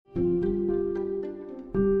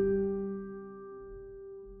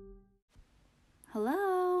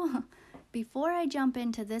before I jump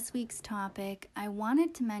into this week's topic, I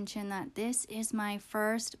wanted to mention that this is my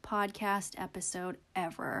first podcast episode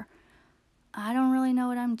ever. I don't really know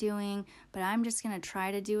what I'm doing, but I'm just going to try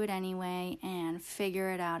to do it anyway and figure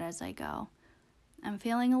it out as I go. I'm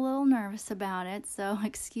feeling a little nervous about it, so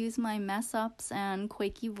excuse my mess ups and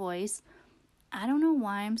quaky voice. I don't know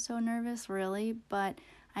why I'm so nervous, really, but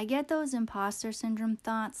I get those imposter syndrome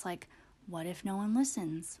thoughts like, what if no one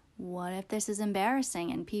listens? What if this is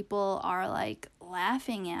embarrassing and people are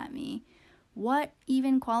laughing at me? What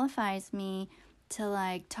even qualifies me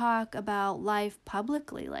to talk about life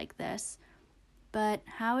publicly like this? But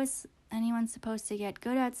how is anyone supposed to get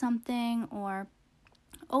good at something or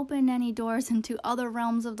open any doors into other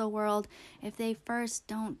realms of the world if they first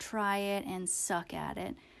don't try it and suck at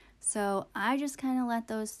it? So I just kind of let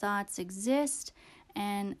those thoughts exist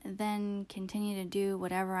and then continue to do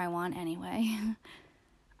whatever I want anyway.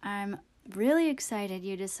 I'm really excited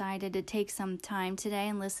you decided to take some time today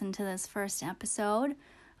and listen to this first episode.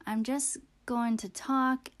 I'm just going to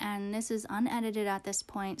talk, and this is unedited at this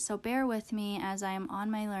point, so bear with me as I am on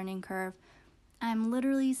my learning curve. I'm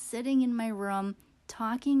literally sitting in my room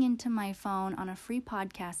talking into my phone on a free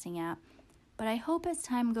podcasting app, but I hope as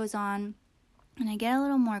time goes on and I get a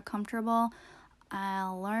little more comfortable,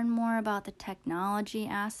 I'll learn more about the technology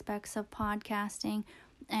aspects of podcasting,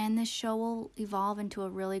 and this show will evolve into a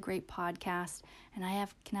really great podcast, and I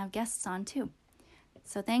can have guests on too.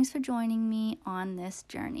 So thanks for joining me on this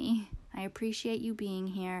journey. I appreciate you being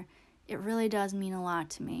here. It really does mean a lot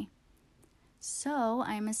to me. So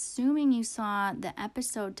I'm assuming you saw the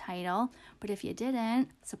episode title, but if you didn't,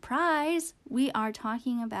 surprise, we are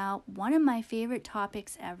talking about one of my favorite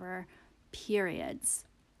topics ever, periods.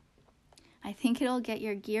 I think it'll get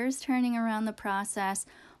your gears turning around the process,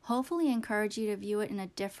 hopefully encourage you to view it in a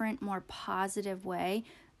different, more positive way,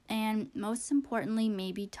 and most importantly,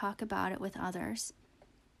 maybe talk about it with others.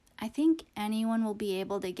 I think anyone will be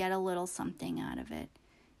able to get a little something out of it.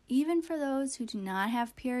 Even for those who do not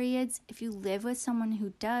have periods, if you live with someone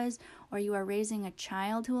who does, or you are raising a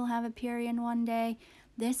child who will have a period one day,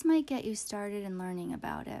 this might get you started in learning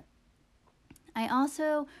about it. I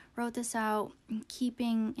also wrote this out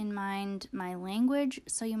keeping in mind my language,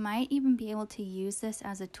 so you might even be able to use this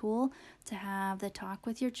as a tool to have the talk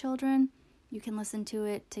with your children. You can listen to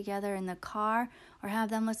it together in the car or have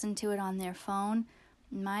them listen to it on their phone.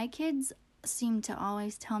 My kids seem to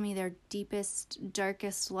always tell me their deepest,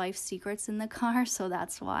 darkest life secrets in the car, so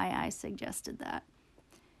that's why I suggested that.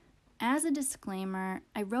 As a disclaimer,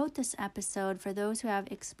 I wrote this episode for those who have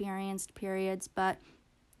experienced periods, but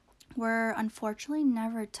were unfortunately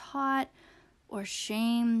never taught or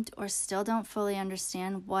shamed or still don't fully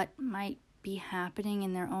understand what might be happening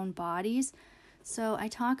in their own bodies. So I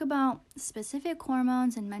talk about specific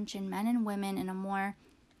hormones and mention men and women in a more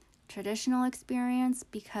traditional experience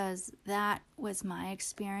because that was my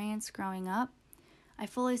experience growing up. I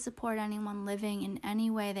fully support anyone living in any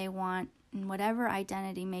way they want and whatever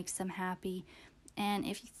identity makes them happy. And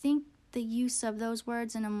if you think the use of those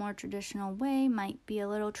words in a more traditional way might be a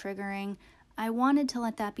little triggering, I wanted to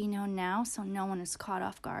let that be known now so no one is caught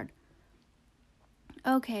off guard.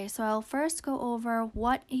 Okay, so I'll first go over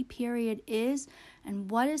what a period is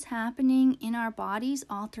and what is happening in our bodies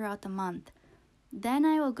all throughout the month. Then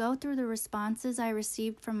I will go through the responses I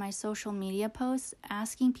received from my social media posts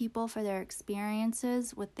asking people for their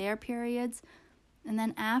experiences with their periods. And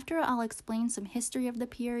then after, I'll explain some history of the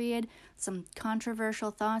period, some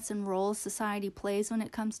controversial thoughts and roles society plays when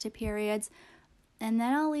it comes to periods. And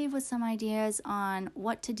then I'll leave with some ideas on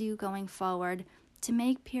what to do going forward to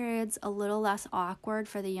make periods a little less awkward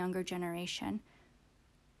for the younger generation.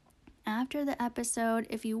 After the episode,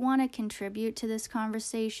 if you want to contribute to this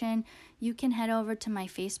conversation, you can head over to my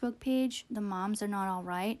Facebook page, The Moms Are Not All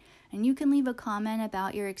Right, and you can leave a comment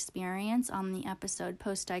about your experience on the episode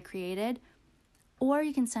post I created, or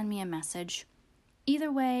you can send me a message.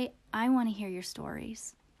 Either way, I want to hear your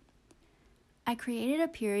stories. I created a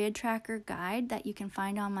period tracker guide that you can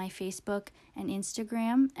find on my Facebook and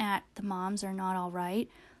Instagram at The Moms Are Not All Right.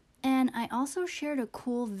 And I also shared a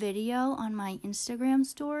cool video on my Instagram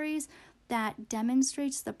stories that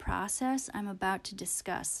demonstrates the process I'm about to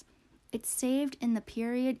discuss. It's saved in the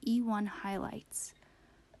period E1 highlights.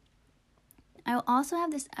 I will also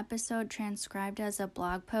have this episode transcribed as a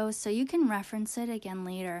blog post so you can reference it again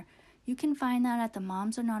later. You can find that at the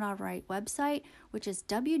Moms Are Not All Right website, which is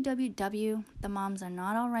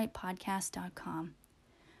www.themomsarenotallrightpodcast.com.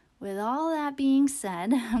 With all that being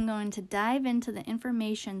said, I'm going to dive into the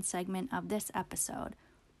information segment of this episode.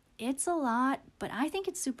 It's a lot, but I think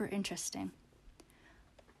it's super interesting.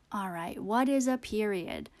 All right, what is a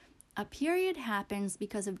period? A period happens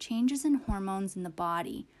because of changes in hormones in the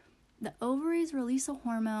body. The ovaries release a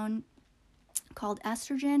hormone called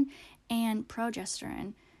estrogen and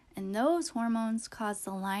progesterone, and those hormones cause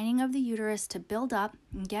the lining of the uterus to build up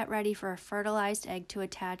and get ready for a fertilized egg to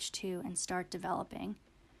attach to and start developing.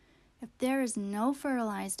 If there is no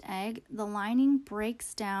fertilized egg, the lining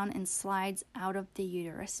breaks down and slides out of the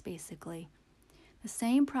uterus, basically. The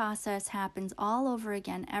same process happens all over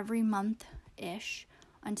again every month-ish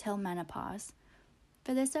until menopause.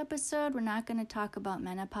 For this episode, we're not going to talk about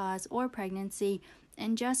menopause or pregnancy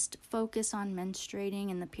and just focus on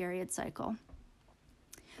menstruating and the period cycle.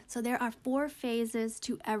 So there are 4 phases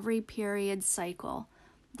to every period cycle.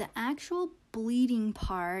 The actual bleeding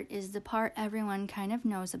part is the part everyone kind of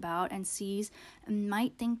knows about and sees and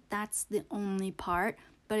might think that's the only part,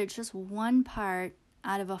 but it's just one part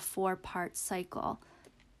out of a 4-part cycle.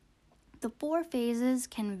 The 4 phases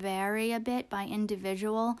can vary a bit by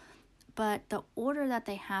individual, but the order that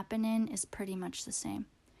they happen in is pretty much the same.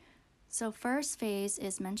 So first phase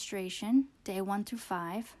is menstruation, day 1 through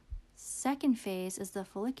 5. Second phase is the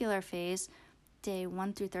follicular phase, day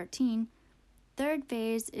 1 through 13. Third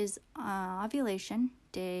phase is ovulation,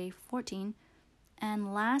 day 14.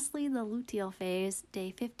 And lastly, the luteal phase,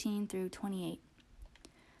 day 15 through 28.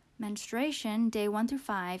 Menstruation, day 1 through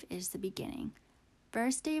 5, is the beginning.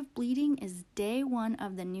 First day of bleeding is day 1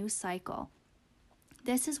 of the new cycle.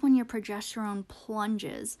 This is when your progesterone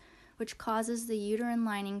plunges, which causes the uterine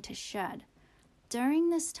lining to shed. During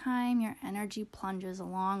this time, your energy plunges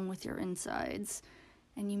along with your insides,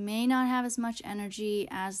 and you may not have as much energy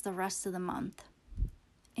as the rest of the month.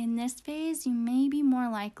 In this phase, you may be more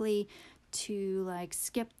likely to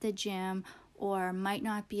skip the gym or might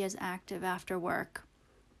not be as active after work.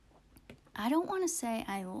 I don't want to say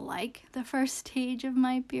I like the first stage of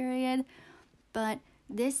my period, but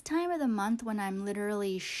this time of the month when I'm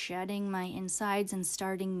literally shedding my insides and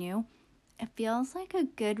starting new, it feels like a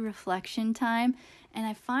good reflection time, and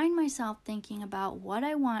I find myself thinking about what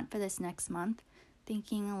I want for this next month,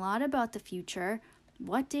 thinking a lot about the future,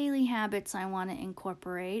 what daily habits I want to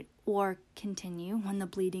incorporate or continue when the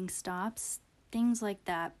bleeding stops, things like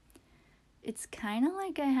that. It's kind of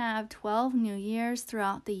like I have 12 New Years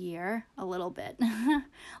throughout the year, a little bit.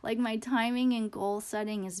 Like my timing and goal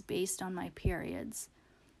setting is based on my periods.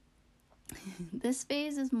 This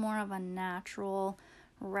phase is more of a natural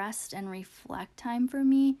rest and reflect time for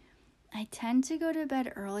me. I tend to go to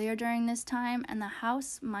bed earlier during this time, and the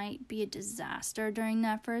house might be a disaster during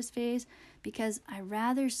that first phase because I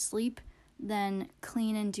rather sleep than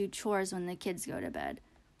clean and do chores when the kids go to bed.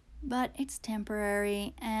 But it's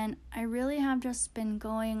temporary, and I really have just been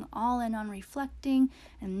going all in on reflecting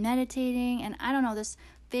and meditating, and I don't know, this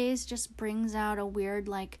phase just brings out a weird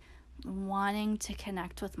wanting to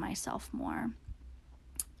connect with myself more.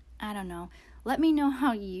 I don't know. Let me know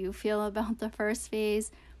how you feel about the first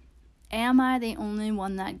phase. Am I the only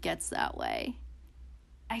one that gets that way?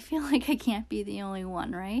 I feel like I can't be the only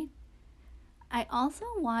one, right? I also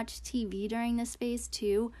watch TV during this phase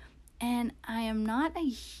too, and I am not a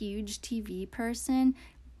huge TV person,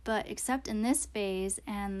 but except in this phase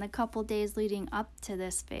and the couple days leading up to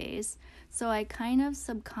this phase. So I kind of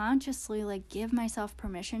subconsciously give myself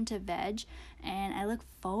permission to veg, and I look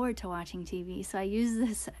forward to watching TV. So I use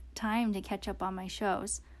this time to catch up on my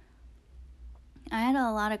shows. I had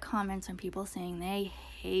a lot of comments from people saying they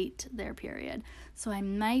hate their period. So I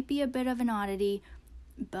might be a bit of an oddity,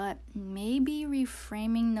 but maybe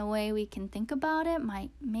reframing the way we can think about it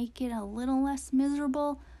might make it a little less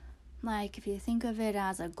miserable. Like if you think of it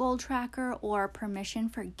as a goal tracker or permission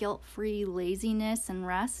for guilt-free laziness and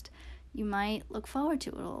rest, you might look forward to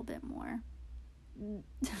it a little bit more.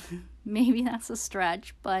 Maybe that's a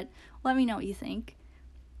stretch, but let me know what you think.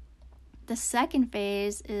 The second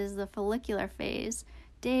phase is the follicular phase,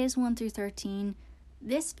 days 1 through 13.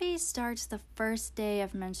 This phase starts the first day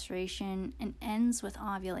of menstruation and ends with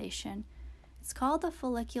ovulation. It's called the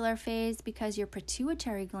follicular phase because your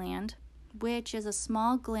pituitary gland, which is a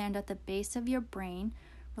small gland at the base of your brain,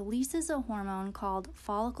 releases a hormone called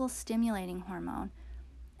follicle-stimulating hormone.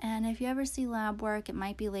 And if you ever see lab work, it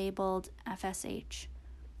might be labeled FSH.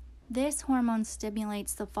 This hormone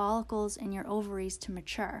stimulates the follicles in your ovaries to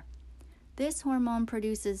mature. This hormone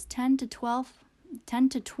produces 10 to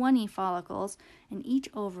 20 follicles in each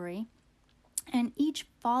ovary, and each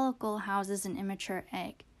follicle houses an immature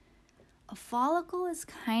egg. A follicle is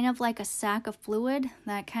kind of like a sack of fluid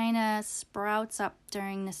that kind of sprouts up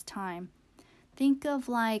during this time. Think of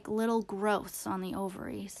little growths on the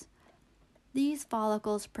ovaries. These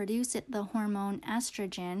follicles produce the hormone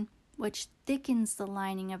estrogen, which thickens the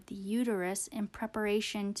lining of the uterus in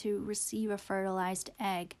preparation to receive a fertilized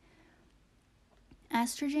egg.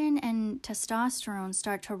 Estrogen and testosterone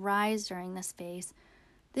start to rise during this phase.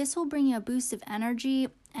 This will bring you a boost of energy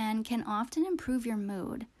and can often improve your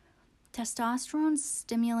mood. Testosterone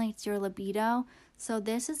stimulates your libido, so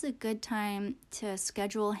this is a good time to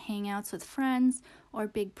schedule hangouts with friends or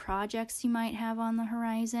big projects you might have on the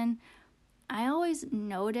horizon. I always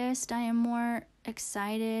noticed I am more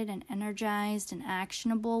excited and energized and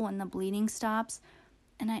actionable when the bleeding stops,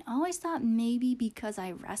 and I always thought maybe because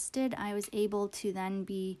I rested, I was able to then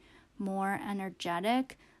be more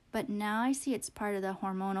energetic, but now I see it's part of the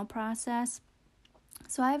hormonal process.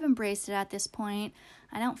 So I've embraced it at this point.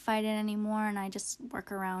 I don't fight it anymore and I just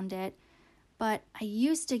work around it. But I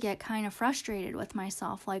used to get kind of frustrated with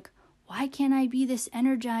myself, like, why can't I be this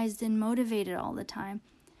energized and motivated all the time?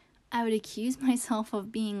 I would accuse myself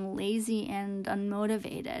of being lazy and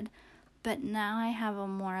unmotivated. But now I have a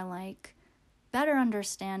more better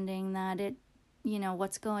understanding that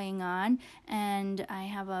what's going on, and I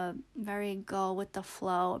have a very go with the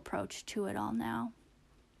flow approach to it all now.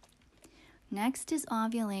 Next is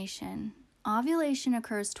ovulation. Ovulation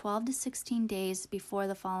occurs 12 to 16 days before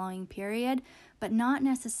the following period, but not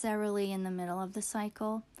necessarily in the middle of the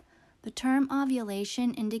cycle. The term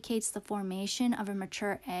ovulation indicates the formation of a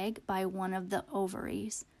mature egg by one of the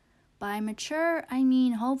ovaries. By mature, I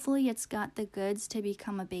mean hopefully it's got the goods to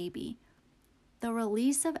become a baby. The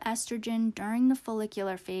release of estrogen during the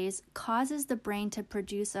follicular phase causes the brain to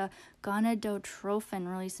produce a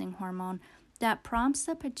gonadotropin-releasing hormone that prompts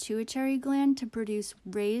the pituitary gland to produce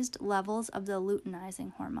raised levels of the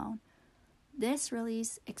luteinizing hormone. This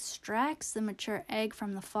release extracts the mature egg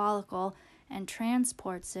from the follicle and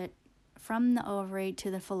transports it from the ovary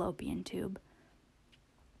to the fallopian tube.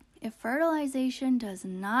 If fertilization does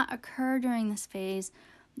not occur during this phase,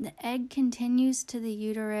 the egg continues to the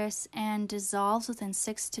uterus and dissolves within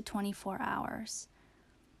 6 to 24 hours.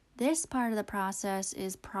 This part of the process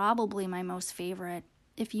is probably my most favorite.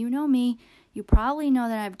 If you know me, you probably know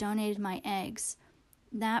that I've donated my eggs.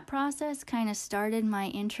 That process kind of started my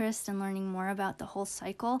interest in learning more about the whole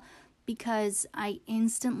cycle because I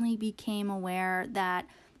instantly became aware that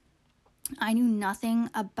I knew nothing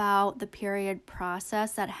about the period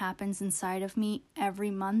process that happens inside of me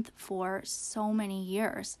every month for so many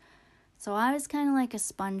years. So I was kind of like a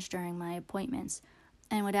sponge during my appointments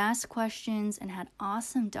and would ask questions and had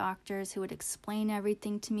awesome doctors who would explain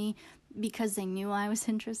everything to me because they knew I was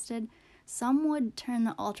interested. Some would turn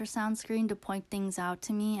the ultrasound screen to point things out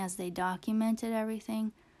to me as they documented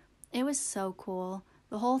everything. It was so cool.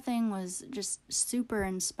 The whole thing was just super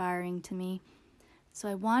inspiring to me. So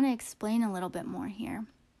I want to explain a little bit more here.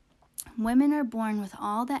 Women are born with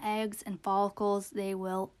all the eggs and follicles they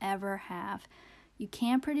will ever have. You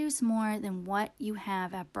can't produce more than what you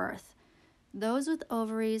have at birth. Those with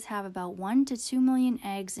ovaries have about 1 to 2 million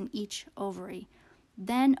eggs in each ovary.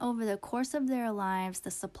 Then, over the course of their lives,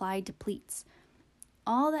 the supply depletes.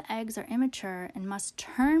 All the eggs are immature and must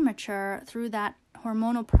turn mature through that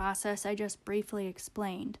hormonal process I just briefly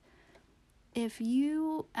explained. If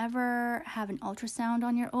you ever have an ultrasound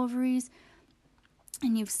on your ovaries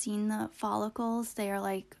and you've seen the follicles, they are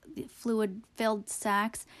like fluid-filled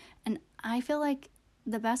sacs, and I feel like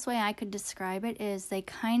the best way I could describe it is they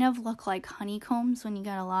kind of look like honeycombs when you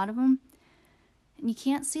get a lot of them. And you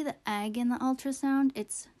can't see the egg in the ultrasound.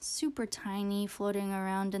 It's super tiny, floating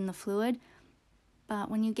around in the fluid. But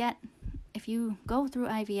if you go through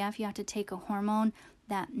IVF, you have to take a hormone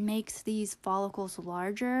that makes these follicles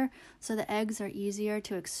larger, so the eggs are easier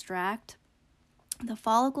to extract. The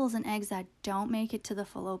follicles and eggs that don't make it to the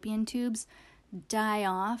fallopian tubes die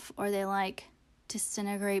off, or they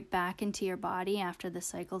disintegrate back into your body after the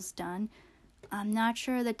cycle's done. I'm not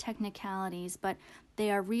sure the technicalities, but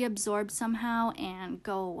they are reabsorbed somehow and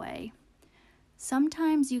go away.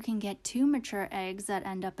 Sometimes you can get 2 mature eggs that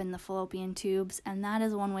end up in the fallopian tubes, and that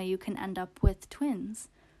is one way you can end up with twins.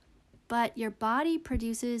 But your body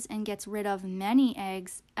produces and gets rid of many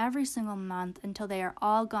eggs every single month until they are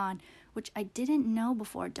all gone, which I didn't know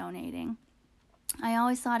before donating. I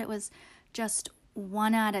always thought it was just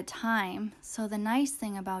one at a time. So the nice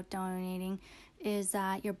thing about donating is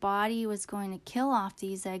that your body was going to kill off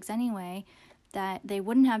these eggs anyway, that they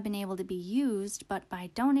wouldn't have been able to be used, but by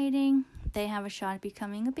donating, they have a shot at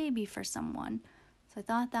becoming a baby for someone. So I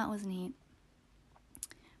thought that was neat.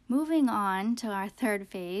 Moving on to our third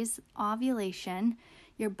phase, ovulation,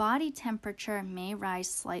 your body temperature may rise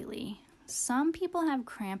slightly. Some people have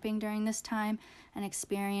cramping during this time and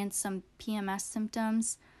experience some PMS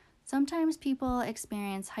symptoms. Sometimes people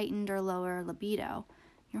experience heightened or lower libido.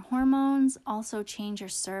 Your hormones also change your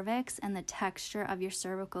cervix and the texture of your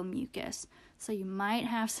cervical mucus, so you might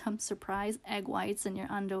have some surprise egg whites in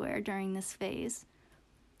your underwear during this phase.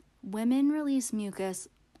 Women release mucus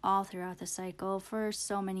all throughout the cycle for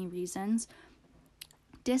so many reasons.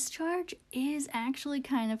 Discharge is actually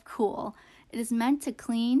kind of cool. It is meant to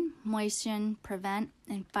clean, moisten, prevent,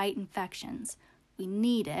 and fight infections. We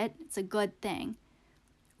need it. It's a good thing.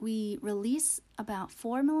 We release about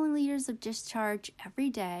 4 milliliters of discharge every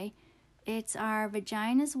day. It's our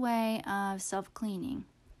vagina's way of self-cleaning.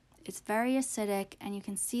 It's very acidic, and you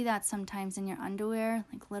can see that sometimes in your underwear.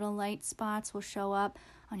 Like little light spots will show up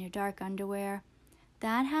on your dark underwear.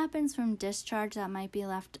 That happens from discharge that might be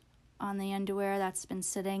left on the underwear that's been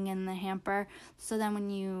sitting in the hamper. So then when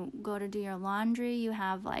you go to do your laundry, you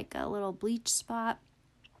have like a little bleach spot.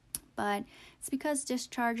 But it's because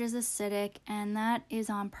discharge is acidic, and that is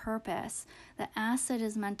on purpose. The acid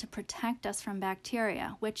is meant to protect us from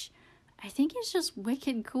bacteria, which I think is just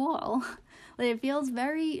wicked cool. It feels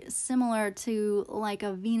very similar to like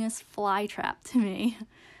a Venus flytrap to me.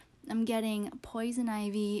 I'm getting poison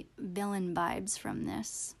ivy villain vibes from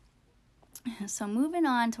this. So moving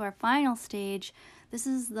on to our final stage, this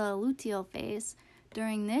is the luteal phase.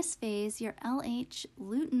 During this phase, your LH,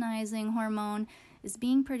 luteinizing hormone, is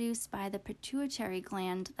being produced by the pituitary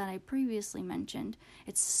gland that I previously mentioned.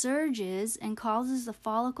 It surges and causes the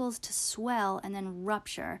follicles to swell and then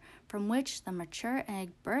rupture, from which the mature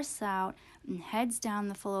egg bursts out and heads down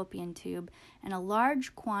the fallopian tube, and a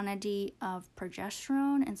large quantity of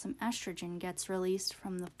progesterone and some estrogen gets released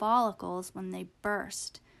from the follicles when they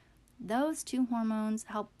burst. Those two hormones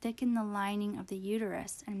help thicken the lining of the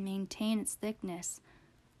uterus and maintain its thickness.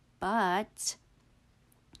 But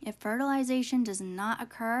if fertilization does not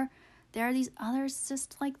occur, there are these other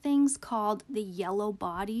cyst-like things called the yellow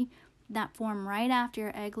body that form right after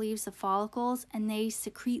your egg leaves the follicles, and they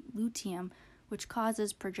secrete luteum, which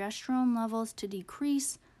causes progesterone levels to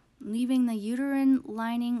decrease, leaving the uterine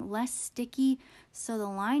lining less sticky, so the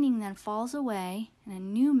lining then falls away and a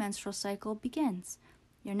new menstrual cycle begins.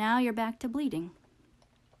 You're back to bleeding.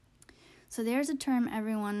 So there's a term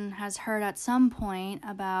everyone has heard at some point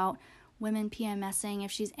about women PMSing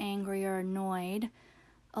if she's angry or annoyed.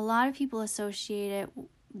 A lot of people associate it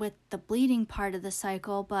with the bleeding part of the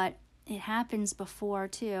cycle, but it happens before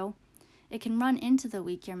too. It can run into the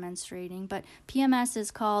week you're menstruating, but PMS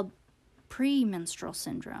is called premenstrual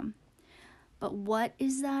syndrome. But what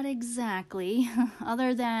is that exactly,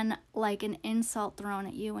 other than like an insult thrown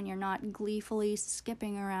at you when you're not gleefully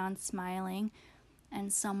skipping around smiling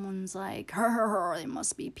and someone's like, they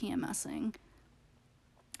must be PMSing.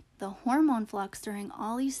 The hormone flux during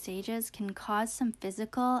all these stages can cause some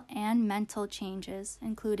physical and mental changes,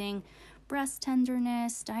 including breast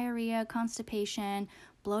tenderness, diarrhea, constipation,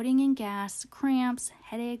 bloating and gas, cramps,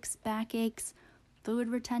 headaches, backaches, fluid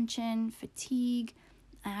retention, fatigue,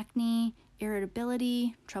 acne,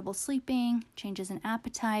 irritability, trouble sleeping, changes in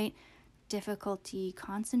appetite, difficulty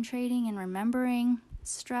concentrating and remembering,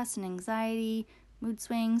 stress and anxiety, mood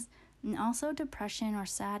swings, and also depression or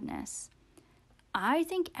sadness. I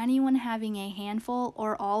think anyone having a handful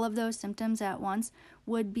or all of those symptoms at once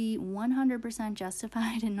would be 100%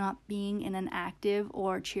 justified in not being in an active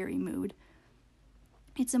or cheery mood.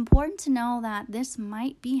 It's important to know that this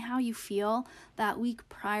might be how you feel that week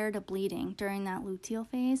prior to bleeding during that luteal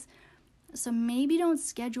phase. So maybe don't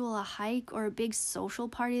schedule a hike or a big social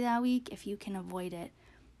party that week if you can avoid it.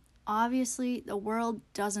 Obviously, the world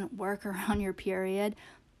doesn't work around your period,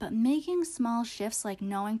 but making small shifts like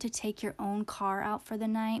knowing to take your own car out for the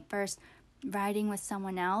night versus riding with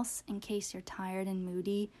someone else in case you're tired and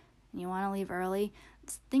moody and you want to leave early,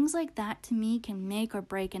 things like that to me can make or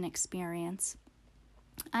break an experience.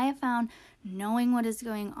 I have found knowing what is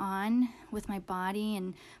going on with my body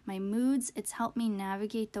and my moods, it's helped me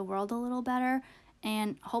navigate the world a little better,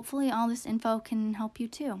 and hopefully all this info can help you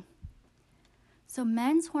too. So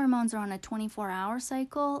men's hormones are on a 24-hour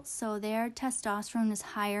cycle, so their testosterone is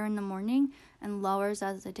higher in the morning and lowers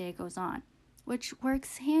as the day goes on, which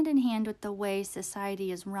works hand in hand with the way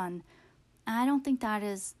society is run. I don't think that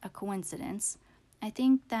is a coincidence. I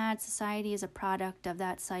think that society is a product of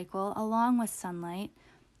that cycle, along with sunlight.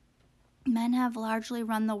 Men have largely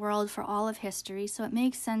run the world for all of history, so it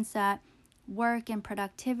makes sense that work and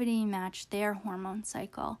productivity match their hormone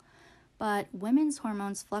cycle. But women's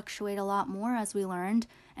hormones fluctuate a lot more, as we learned,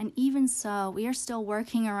 and even so, we are still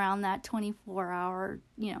working around that 24-hour,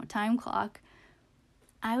 time clock.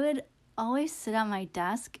 I would always sit at my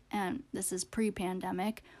desk, and this is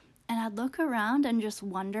pre-pandemic, and I'd look around and just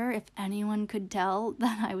wonder if anyone could tell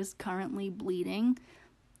that I was currently bleeding.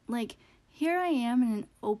 Like, here I am in an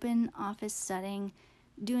open office setting,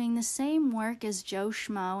 doing the same work as Joe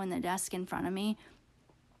Schmo in the desk in front of me,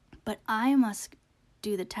 but I must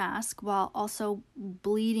do the task while also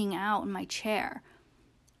bleeding out in my chair.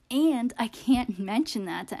 And I can't mention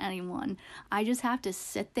that to anyone. I just have to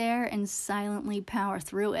sit there and silently power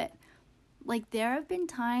through it. Like, there have been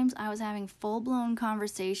times I was having full-blown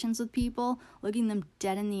conversations with people, looking them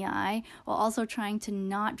dead in the eye, while also trying to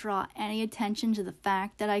not draw any attention to the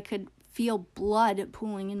fact that I could feel blood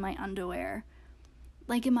pooling in my underwear.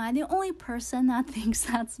 Like, am I the only person that thinks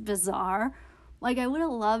that's bizarre? Like, I would have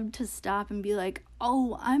loved to stop and be like,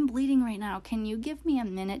 oh, I'm bleeding right now. Can you give me a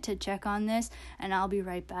minute to check on this and I'll be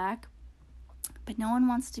right back? But no one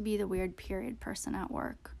wants to be the weird period person at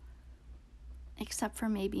work. Except for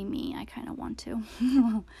maybe me. I kind of want to.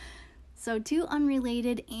 So 2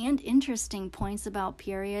 unrelated and interesting points about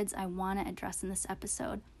periods I want to address in this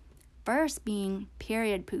episode. First being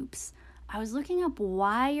period poops. I was looking up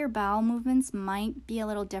why your bowel movements might be a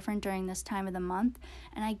little different during this time of the month,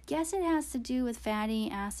 and I guess it has to do with fatty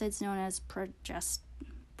acids known as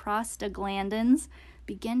prostaglandins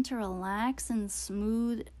begin to relax and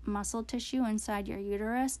smooth muscle tissue inside your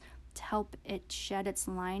uterus to help it shed its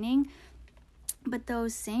lining. But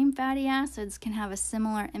those same fatty acids can have a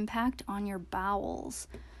similar impact on your bowels.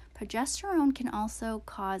 Progesterone can also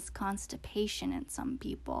cause constipation in some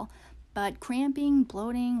people. But cramping,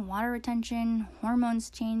 bloating, water retention, hormones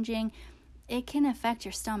changing, it can affect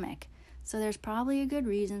your stomach. So there's probably a good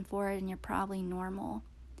reason for it and you're probably normal.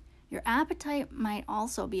 Your appetite might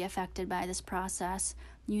also be affected by this process.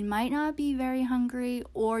 You might not be very hungry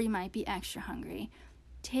or you might be extra hungry.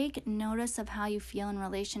 Take notice of how you feel in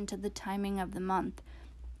relation to the timing of the month.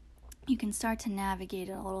 You can start to navigate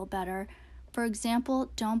it a little better. For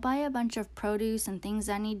example, don't buy a bunch of produce and things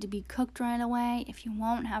that need to be cooked right away if you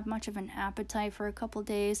won't have much of an appetite for a couple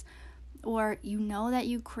days, or you know that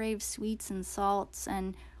you crave sweets and salts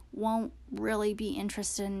and won't really be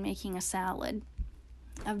interested in making a salad.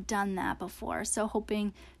 I've done that before, so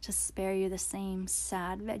hoping to spare you the same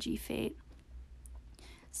sad veggie fate.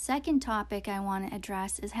 Second topic I want to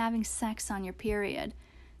address is having sex on your period.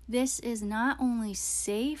 This is not only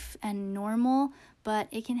safe and normal, but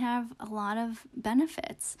it can have a lot of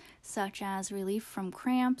benefits, such as relief from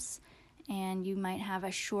cramps, and you might have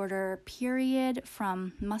a shorter period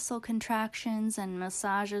from muscle contractions and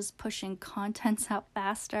massages pushing contents out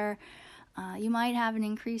faster. You might have an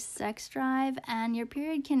increased sex drive, and your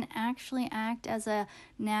period can actually act as a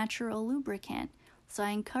natural lubricant. So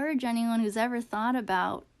I encourage anyone who's ever thought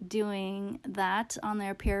about doing that on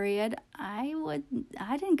their period,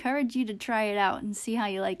 I'd encourage you to try it out and see how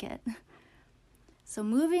you like it. So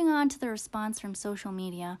moving on to the response from social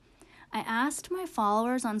media, I asked my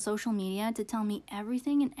followers on social media to tell me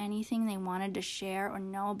everything and anything they wanted to share or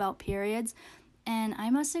know about periods, and I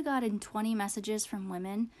must have gotten 20 messages from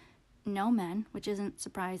women, no men, which isn't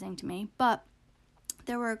surprising to me, but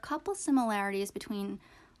there were a couple similarities between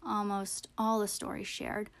almost all the stories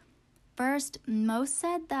shared. First, most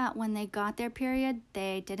said that when they got their period,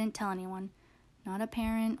 they didn't tell anyone, not a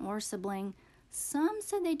parent or sibling. Some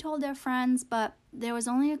said they told their friends, but there was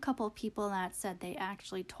only a couple of people that said they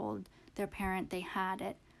actually told their parent they had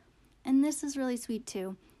it. And this is really sweet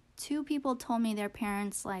too. 2 people told me their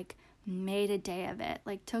parents made a day of it,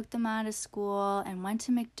 took them out of school and went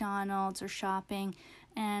to McDonald's or shopping,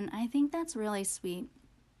 and I think that's really sweet.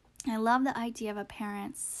 I love the idea of a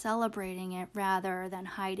parent celebrating it rather than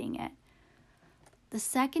hiding it. The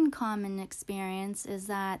second common experience is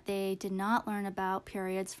that they did not learn about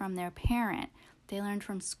periods from their parent. They learned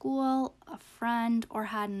from school, a friend, or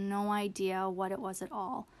had no idea what it was at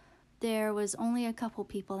all. There was only a couple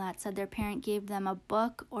people that said their parent gave them a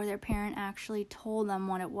book or their parent actually told them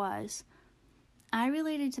what it was. I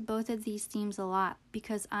related to both of these themes a lot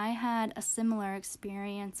because I had a similar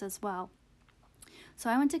experience as well. So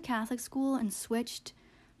I went to Catholic school and switched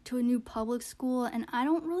to a new public school, and I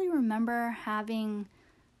don't really remember having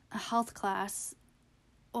a health class,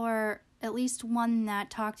 or at least one that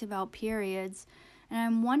talked about periods, and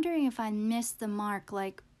I'm wondering if I missed the mark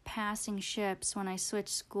passing ships when I switched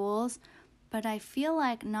schools, but I feel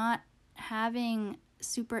like not having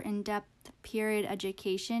super in-depth period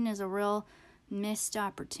education is a real missed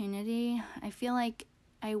opportunity. I feel like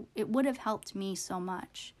it would have helped me so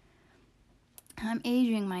much. I'm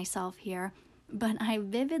aging myself here, but I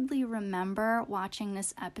vividly remember watching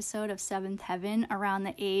this episode of Seventh Heaven around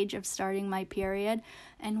the age of starting my period,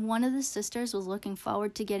 and one of the sisters was looking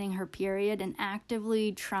forward to getting her period and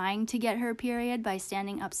actively trying to get her period by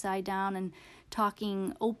standing upside down and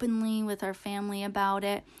talking openly with her family about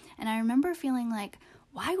it. And I remember feeling like,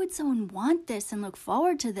 why would someone want this and look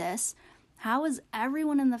forward to this? How is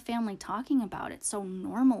everyone in the family talking about it so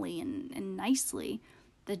normally and nicely?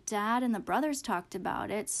 The dad and the brothers talked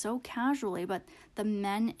about it so casually, but the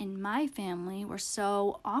men in my family were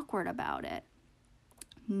so awkward about it.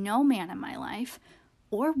 no man in my life,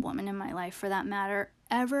 or woman in my life for that matter,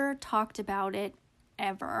 ever talked about it,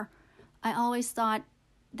 ever. I always thought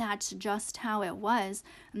that's just how it was.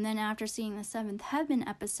 And then after seeing the Seventh Heaven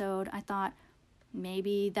episode, I thought,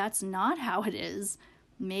 maybe that's not how it is.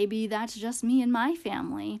 Maybe that's just me and my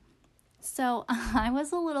family. So I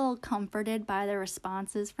was a little comforted by the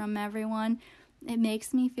responses from everyone. It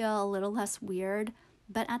makes me feel a little less weird,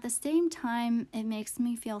 but at the same time, it makes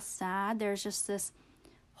me feel sad. There's just this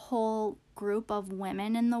whole group of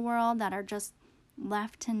women in the world that are just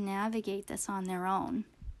left to navigate this on their own.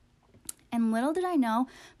 And little did I know,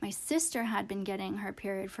 my sister had been getting her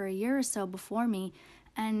period for a year or so before me,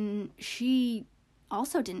 and she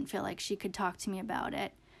also didn't feel like she could talk to me about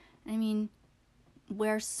it. I mean,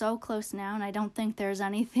 we're so close now, and I don't think there's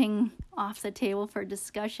anything off the table for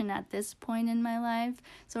discussion at this point in my life.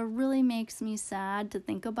 So it really makes me sad to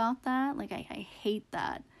think about that. Like, I hate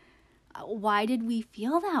that. Why did we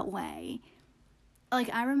feel that way? Like,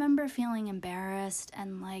 I remember feeling embarrassed,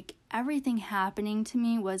 and like everything happening to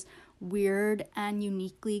me was weird and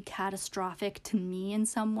uniquely catastrophic to me in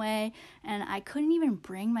some way, and I couldn't even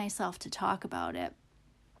bring myself to talk about it.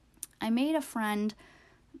 I made a friend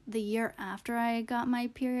the year after I got my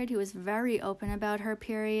period who was very open about her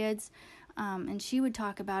periods, and she would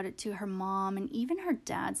talk about it to her mom and even her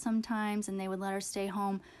dad sometimes, and they would let her stay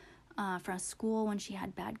home from school when she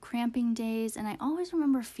had bad cramping days. And I always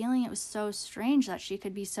remember feeling it was so strange that she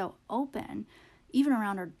could be so open, even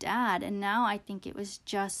around her dad. And now I think it was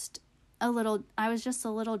just I was just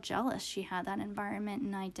a little jealous she had that environment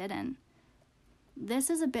and I didn't.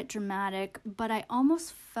 This is a bit dramatic, but I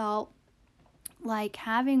almost felt like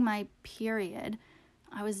having my period,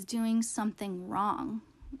 I was doing something wrong.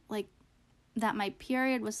 Like that my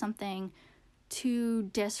period was something too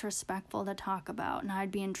disrespectful to talk about, and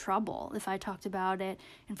I'd be in trouble if I talked about it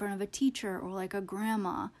in front of a teacher or like a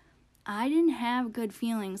grandma. I didn't have good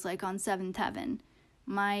feelings like on Seventh Heaven.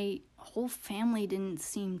 My whole family didn't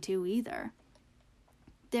seem to either.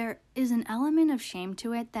 There is an element of shame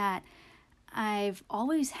to it that I've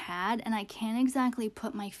always had, and I can't exactly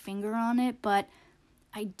put my finger on it, but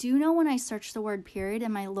I do know when I search the word period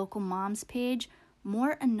in my local mom's page,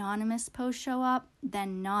 more anonymous posts show up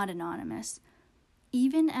than not anonymous.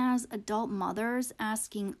 Even as adult mothers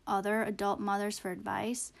asking other adult mothers for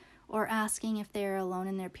advice or asking if they're alone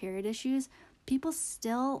in their period issues, people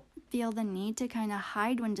still feel the need to kind of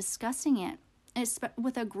hide when discussing it,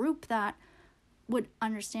 with a group that would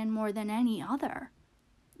understand more than any other.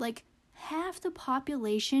 Like, half the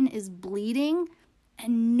population is bleeding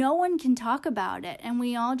and no one can talk about it, and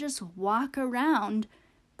we all just walk around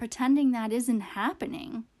pretending that isn't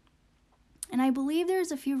happening. And I believe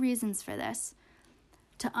there's a few reasons for this.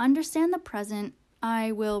 To understand the present,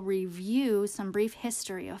 I will review some brief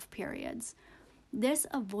history of periods. This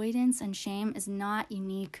avoidance and shame is not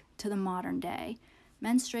unique to the modern day.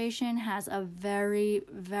 Menstruation has a very,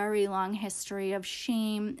 very long history of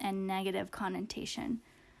shame and negative connotation.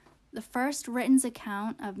 The first written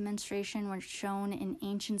account of menstruation was shown in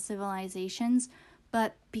ancient civilizations,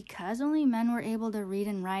 but because only men were able to read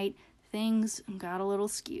and write, things got a little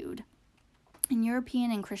skewed. In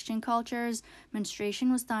European and Christian cultures, menstruation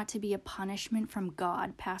was thought to be a punishment from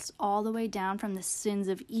God, passed all the way down from the sins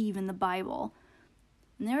of Eve in the Bible.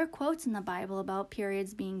 And there are quotes in the Bible about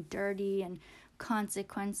periods being dirty and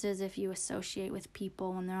consequences if you associate with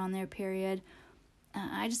people when they're on their period.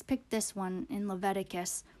 I just picked this one in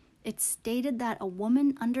Leviticus. It stated that a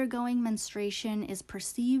woman undergoing menstruation is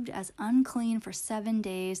perceived as unclean for 7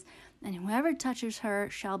 days, and whoever touches her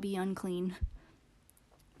shall be unclean.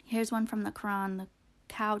 Here's one from the Quran, the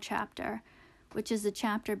cow chapter, which is a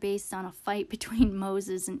chapter based on a fight between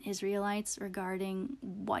Moses and Israelites regarding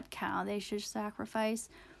what cow they should sacrifice.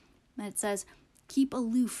 And it says, "Keep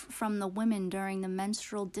aloof from the women during the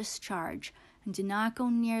menstrual discharge, and do not go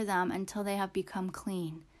near them until they have become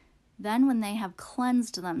clean. Then when they have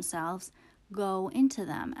cleansed themselves, go into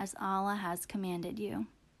them as Allah has commanded you."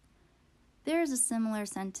 There is a similar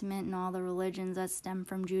sentiment in all the religions that stem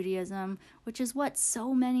from Judaism, which is what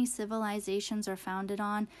so many civilizations are founded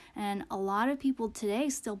on, and a lot of people today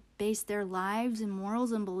still base their lives and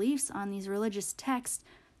morals and beliefs on these religious texts,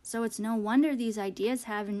 so it's no wonder these ideas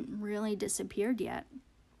haven't really disappeared yet.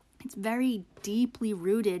 It's very deeply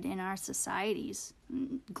rooted in our societies,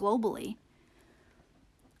 globally.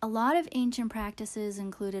 A lot of ancient practices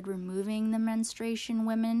included removing the menstruation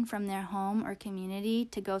women from their home or community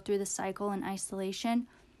to go through the cycle in isolation.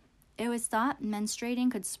 It was thought menstruating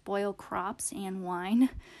could spoil crops and wine,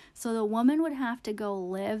 so the woman would have to go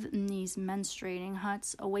live in these menstruating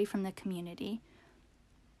huts away from the community.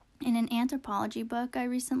 In an anthropology book I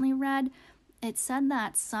recently read, it said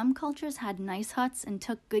that some cultures had nice huts and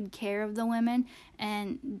took good care of the women,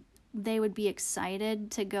 and they would be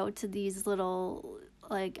excited to go to these little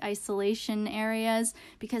like isolation areas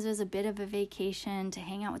because it was a bit of a vacation to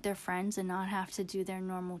hang out with their friends and not have to do their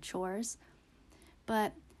normal chores.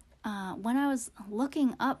 But when I was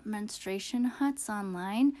looking up menstruation huts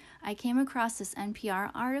online, I came across this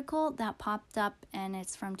NPR article that popped up, and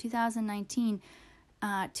it's from 2019.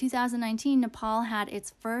 2019, Nepal had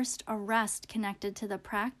its first arrest connected to the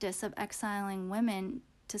practice of exiling women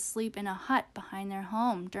to sleep in a hut behind their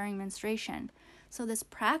home during menstruation. So this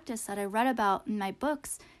practice that I read about in my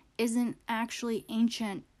books isn't actually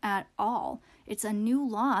ancient at all. It's a new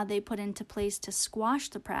law they put into place to squash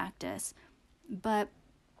the practice, but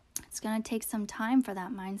it's going to take some time for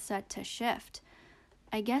that mindset to shift.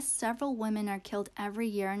 I guess several women are killed every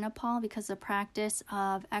year in Nepal because the practice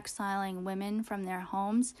of exiling women from their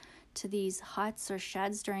homes to these huts or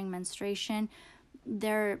sheds during menstruation,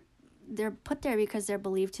 they're put there because they're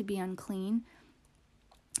believed to be unclean.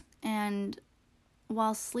 And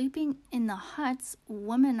while sleeping in the huts,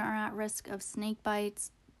 women are at risk of snake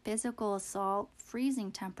bites, physical assault,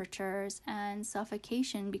 freezing temperatures, and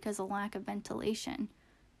suffocation because of lack of ventilation.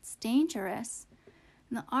 It's dangerous.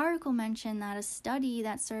 And the article mentioned that a study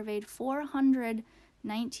that surveyed 400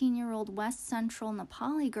 19-year-old West Central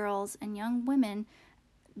Nepali girls and young women,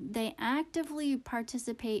 they actively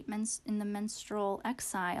participate in the menstrual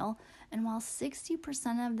exile, and while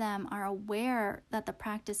 60% of them are aware that the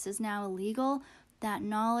practice is now illegal, that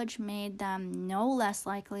knowledge made them no less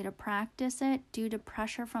likely to practice it due to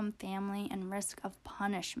pressure from family and risk of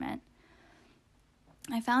punishment.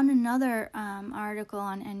 I found another article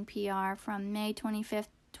on NPR from May 25th,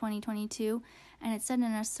 2022, and it said in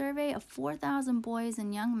a survey of 4,000 boys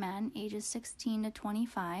and young men ages 16 to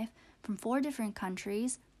 25 from 4 different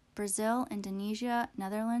countries, Brazil, Indonesia,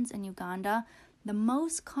 Netherlands, and Uganda, the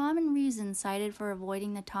most common reason cited for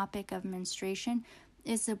avoiding the topic of menstruation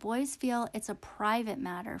is the boys feel it's a private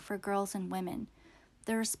matter for girls and women.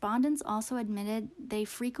 The respondents also admitted they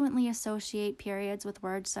frequently associate periods with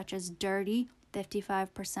words such as dirty,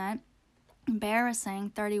 55%,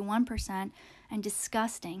 embarrassing, 31%, and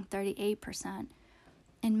disgusting, 38%.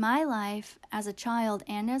 In my life, as a child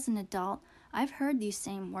and as an adult, I've heard these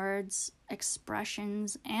same words,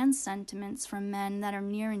 expressions, and sentiments from men that are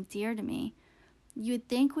near and dear to me. You would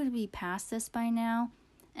think we'd be past this by now,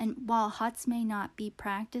 and while huts may not be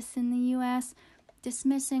practiced in the U.S.,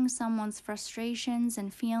 dismissing someone's frustrations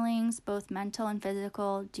and feelings, both mental and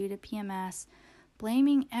physical, due to PMS,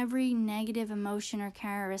 blaming every negative emotion or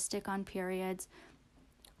characteristic on periods,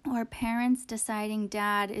 or parents deciding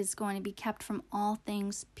dad is going to be kept from all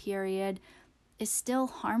things period, is still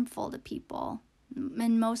harmful to people,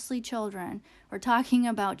 and mostly children. We're talking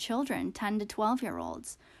about children, 10 to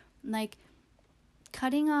 12-year-olds. Like,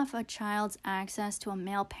 cutting off a child's access to a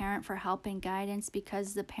male parent for help and guidance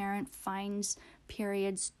because the parent finds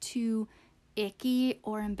periods too icky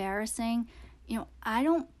or embarrassing, I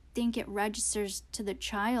don't think it registers to the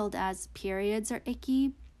child as periods are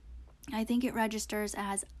icky. I think it registers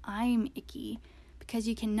as I'm icky, because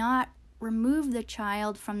you cannot remove the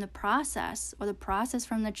child from the process or the process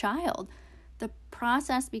from the child. The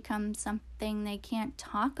process becomes something they can't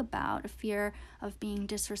talk about, a fear of being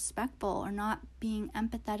disrespectful or not being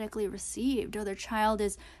empathetically received, or their child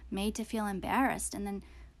is made to feel embarrassed. And then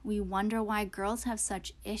we wonder why girls have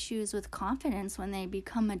such issues with confidence when they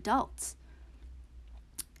become adults.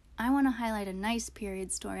 I want to highlight a nice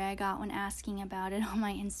period story I got when asking about it on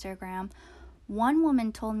my Instagram. One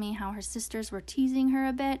woman told me how her sisters were teasing her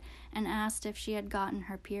a bit and asked if she had gotten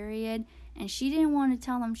her period, and she didn't want to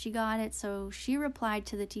tell them she got it, so she replied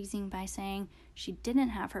to the teasing by saying she didn't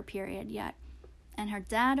have her period yet. And her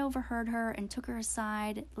dad overheard her and took her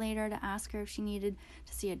aside later to ask her if she needed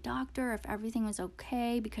to see a doctor, if everything was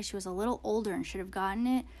okay, because she was a little older and should have gotten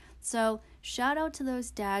it. So shout out to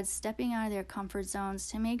those dads stepping out of their comfort zones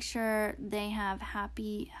to make sure they have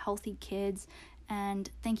happy, healthy kids, and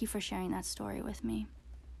thank you for sharing that story with me.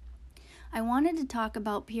 I wanted to talk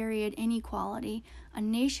about period inequality, a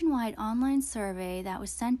nationwide online survey that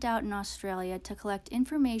was sent out in Australia to collect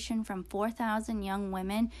information from 4,000 young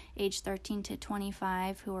women aged 13 to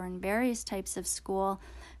 25 who were in various types of school,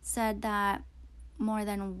 said that more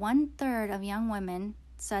than 1/3 of young women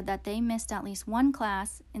said that they missed at least one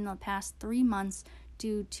class in the past 3 months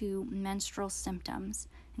due to menstrual symptoms,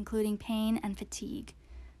 including pain and fatigue.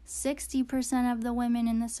 60% of the women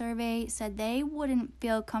in the survey said they wouldn't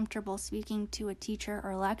feel comfortable speaking to a teacher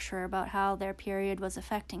or lecturer about how their period was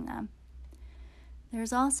affecting them.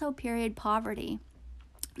 There's also period poverty.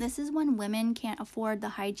 This is when women can't afford the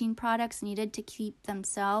hygiene products needed to keep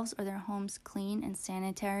themselves or their homes clean and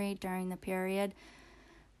sanitary during the period.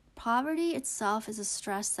 Poverty itself is a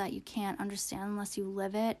stress that you can't understand unless you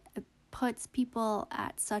live it. It puts people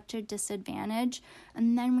at such a disadvantage.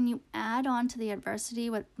 And then when you add on to the adversity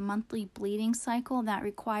with monthly bleeding cycle that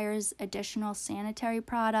requires additional sanitary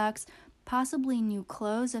products, possibly new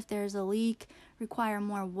clothes if there's a leak, require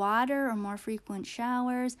more water or more frequent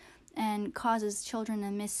showers, and causes children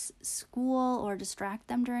to miss school or distract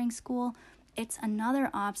them during school, it's another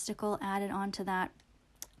obstacle added onto that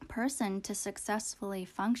person to successfully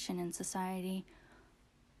function in society.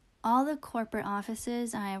 All the corporate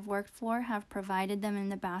offices I have worked for have provided them in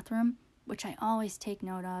the bathroom, which I always take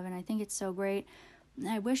note of, and I think it's so great.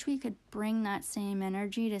 I wish we could bring that same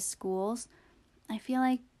energy to schools. I feel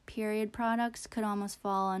like period products could almost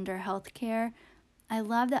fall under healthcare. I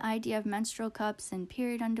love the idea of menstrual cups and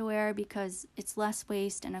period underwear because it's less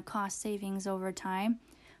waste and a cost savings over time.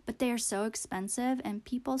 But they are so expensive, and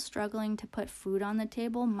people struggling to put food on the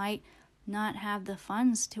table might not have the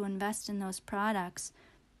funds to invest in those products.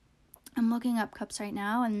 I'm looking up cups right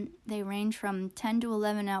now, and they range from 10 to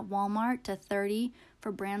 11 at Walmart to 30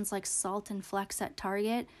 for brands like Salt and Flex at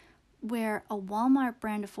Target, where a Walmart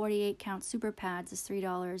brand of 48-count super pads is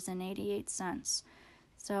 $3.88.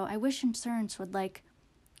 So I wish insurance would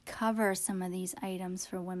cover some of these items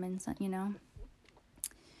for women's,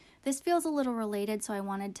 This feels a little related, so I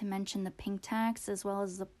wanted to mention the pink tax as well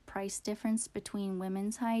as the price difference between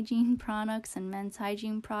women's hygiene products and men's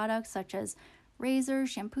hygiene products, such as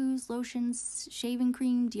razors, shampoos, lotions, shaving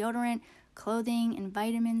cream, deodorant, clothing, and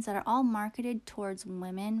vitamins that are all marketed towards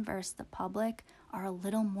women versus the public are a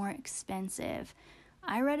little more expensive.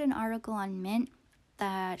 I read an article on Mint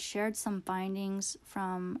that shared some findings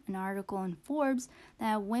from an article in Forbes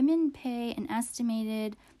that women pay an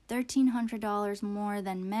estimated $1,300 more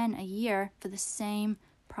than men a year for the same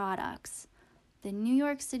products. The New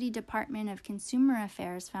York City Department of Consumer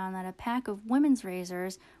Affairs found that a pack of women's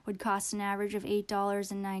razors would cost an average of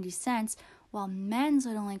 $8.90, while men's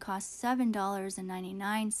would only cost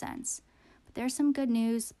 $7.99. But there's some good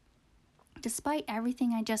news. Despite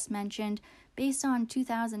everything I just mentioned, based on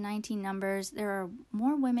 2019 numbers, there are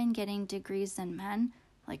more women getting degrees than men.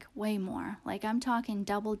 Way more. I'm talking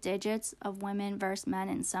double digits of women versus men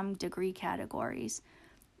in some degree categories.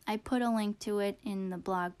 I put a link to it in the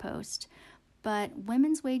blog post. But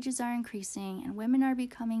women's wages are increasing and women are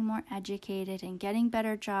becoming more educated and getting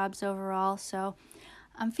better jobs overall, so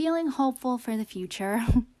I'm feeling hopeful for the future.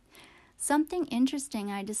 Something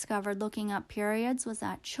interesting I discovered looking up periods was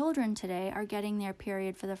that children today are getting their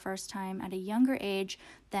period for the first time at a younger age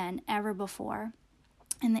than ever before.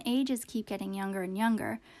 And the ages keep getting younger and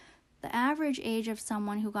younger. The average age of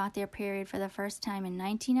someone who got their period for the first time in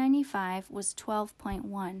 1995 was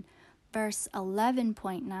 12.1 versus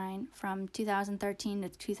 11.9 from 2013 to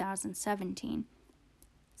 2017.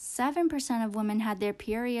 7% of women had their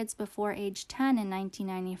periods before age 10 in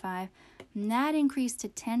 1995, and that increased to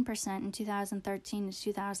 10% in 2013 to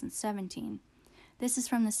 2017. This is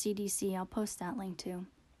from the CDC. I'll post that link too.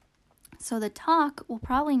 So the talk will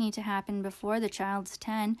probably need to happen before the child's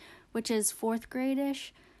 10, which is 4th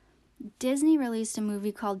grade-ish. Disney released a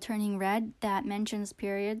movie called Turning Red that mentions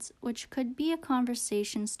periods, which could be a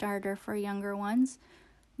conversation starter for younger ones.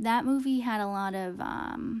 That movie had a lot of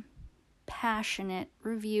passionate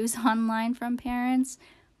reviews online from parents,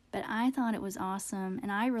 but I thought it was awesome,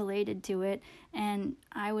 and I related to it, and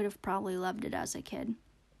I would have probably loved it as a kid.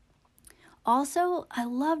 Also, I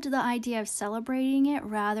loved the idea of celebrating it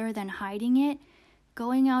rather than hiding it.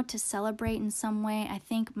 Going out to celebrate in some way, I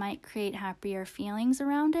think, might create happier feelings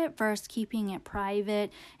around it versus keeping it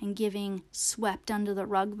private and giving swept under the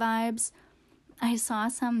rug vibes. I saw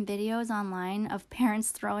some videos online of parents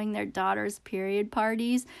throwing their daughters' period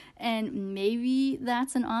parties, and maybe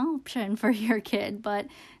that's an option for your kid, but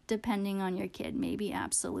depending on your kid, maybe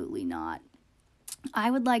absolutely not.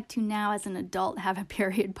 I would like to now, as an adult, have a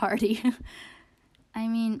period party. I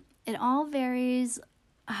mean, it all varies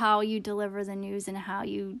how you deliver the news and how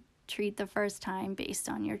you treat the first time based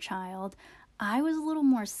on your child. I was a little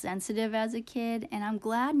more sensitive as a kid, and I'm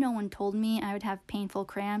glad no one told me I would have painful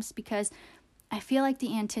cramps because I feel like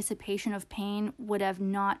the anticipation of pain would have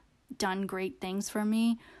not done great things for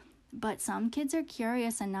me. But some kids are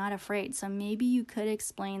curious and not afraid, so maybe you could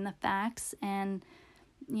explain the facts and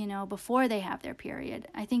before they have their period.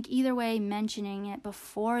 I think either way, mentioning it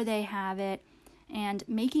before they have it and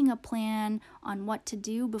making a plan on what to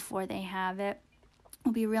do before they have it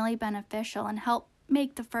will be really beneficial and help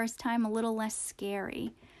make the first time a little less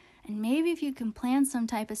scary. And maybe if you can plan some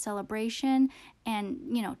type of celebration and,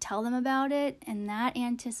 tell them about it, and that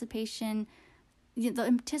anticipation, the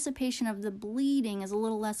anticipation of the bleeding is a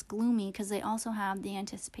little less gloomy because they also have the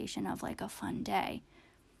anticipation of like a fun day.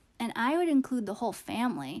 And I would include the whole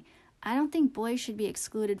family. I don't think boys should be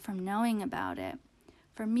excluded from knowing about it.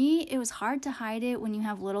 For me, it was hard to hide it when you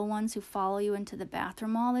have little ones who follow you into the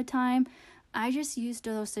bathroom all the time. I just used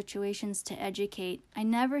those situations to educate. I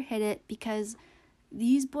never hid it because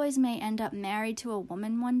these boys may end up married to a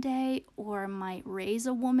woman one day or might raise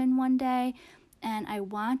a woman one day, and I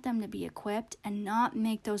want them to be equipped and not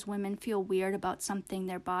make those women feel weird about something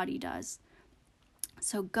their body does.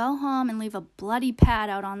 So go home and leave a bloody pad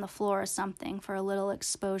out on the floor or something for a little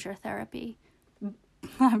exposure therapy.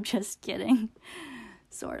 I'm just kidding.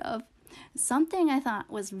 Sort of. Something I thought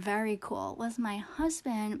was very cool was my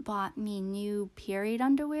husband bought me new period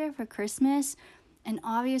underwear for Christmas, and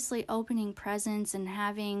obviously opening presents and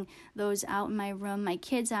having those out in my room, my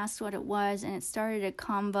kids asked what it was, and it started a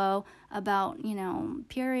convo about,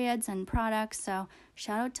 periods and products. So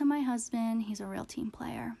shout out to my husband. He's a real team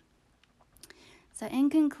player. So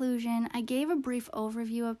in conclusion, I gave a brief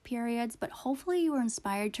overview of periods, but hopefully you were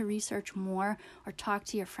inspired to research more or talk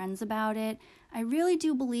to your friends about it. I really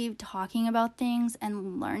do believe talking about things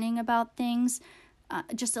and learning about things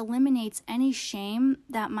just eliminates any shame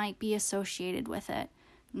that might be associated with it.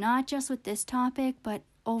 Not just with this topic, but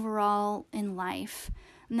overall in life.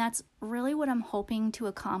 And that's really what I'm hoping to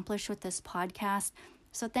accomplish with this podcast.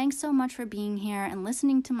 So thanks so much for being here and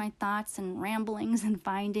listening to my thoughts and ramblings and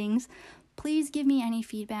findings. Please give me any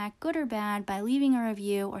feedback, good or bad, by leaving a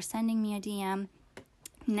review or sending me a DM.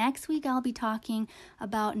 Next week, I'll be talking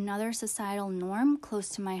about another societal norm close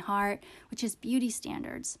to my heart, which is beauty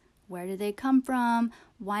standards. Where do they come from?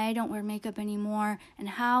 Why I don't wear makeup anymore? And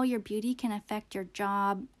how your beauty can affect your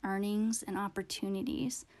job, earnings, and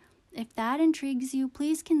opportunities. If that intrigues you,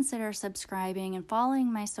 please consider subscribing and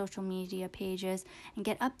following my social media pages and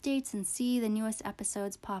get updates and see the newest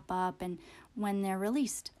episodes pop up and when they're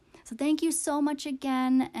released. So thank you so much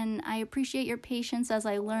again, and I appreciate your patience as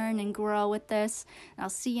I learn and grow with this. I'll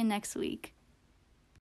see you next week.